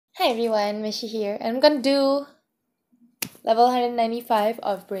Hi everyone, Mishi here, and I'm gonna do level 195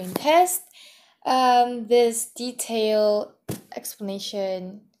 of brain test. This detailed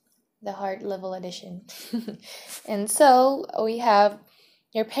explanation, the heart level edition. And so we have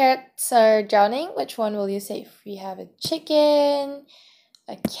your pets are drowning. Which one will you save? We have a chicken,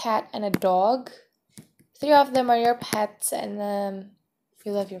 a cat, and a dog. 3 of them are your pets, and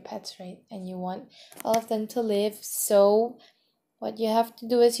you love your pets, right? And you want all of them to live. So what you have to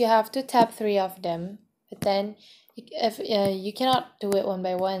do is you have to tap 3 of them, but then if you cannot do it one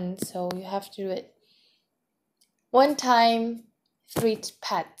by one, so you have to do it one time, 3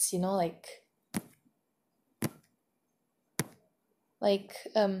 pats, like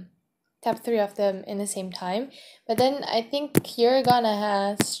tap 3 of them in the same time. But then I think you're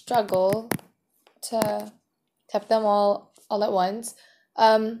gonna struggle to tap them all at once.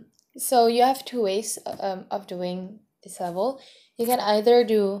 So you have 2 ways of doing this level. You can either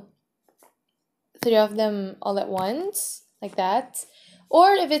do 3 of them all at once, like that,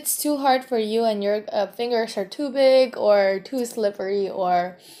 or if it's too hard for you and your fingers are too big or too slippery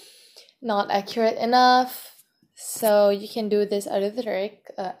or not accurate enough, so you can do this other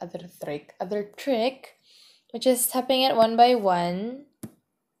trick, which is tapping it one by one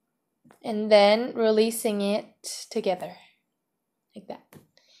and then releasing it together, like that.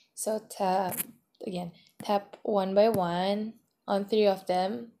 So tap one by one on 3 of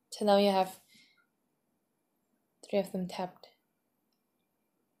them. So now you have 3 of them tapped.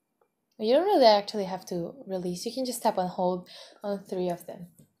 You don't really actually have to release. You can just tap and hold on 3 of them.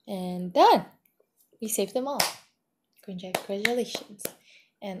 And done! We saved them all. Congratulations.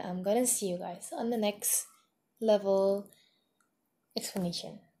 And I'm gonna see you guys on the next level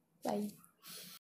explanation. Bye.